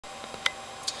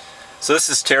So this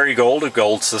is Terry Gold of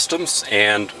Gold Systems,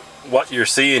 and what you're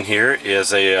seeing here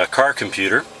is a car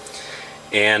computer,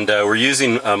 and we're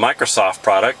using a Microsoft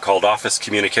product called Office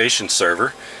Communication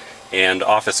Server and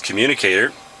Office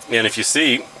Communicator. And if you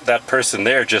see, that person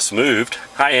there just moved.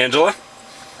 Hi, Angela.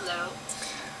 Hello.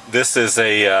 This is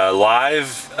a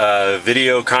live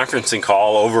video conferencing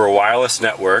call over a wireless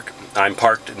network. I'm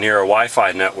parked near a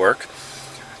Wi-Fi network,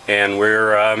 and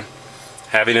we're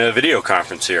having a video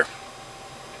conference here.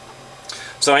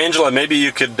 So Angela, maybe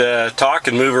you could talk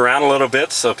and move around a little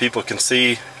bit so people can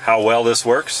see how well this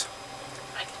works.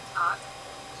 I can talk.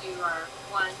 You are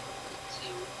 1, 2,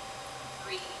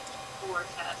 3, 4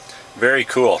 test. Very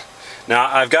cool. Now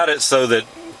I've got it so that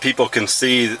people can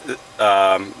see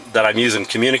that I'm using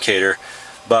Communicator,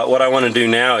 but what I want to do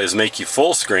now is make you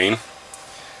full screen.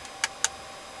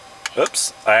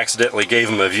 Oops, I accidentally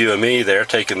gave them a view of me there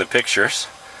taking the pictures,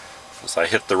 so I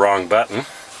hit the wrong button.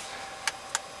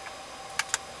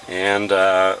 And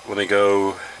let me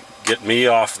go get me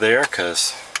off there,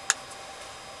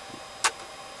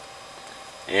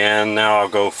 and now I'll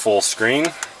go full screen,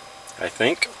 I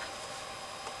think.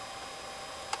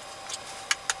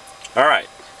 Alright,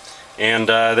 and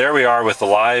there we are with the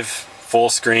live full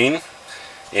screen,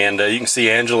 and you can see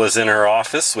Angela's in her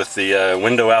office with the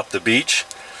window out the beach,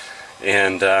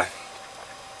 and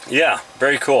yeah,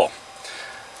 very cool.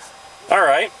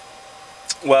 Alright.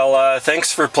 Well,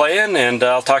 thanks for playing, and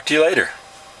I'll talk to you later.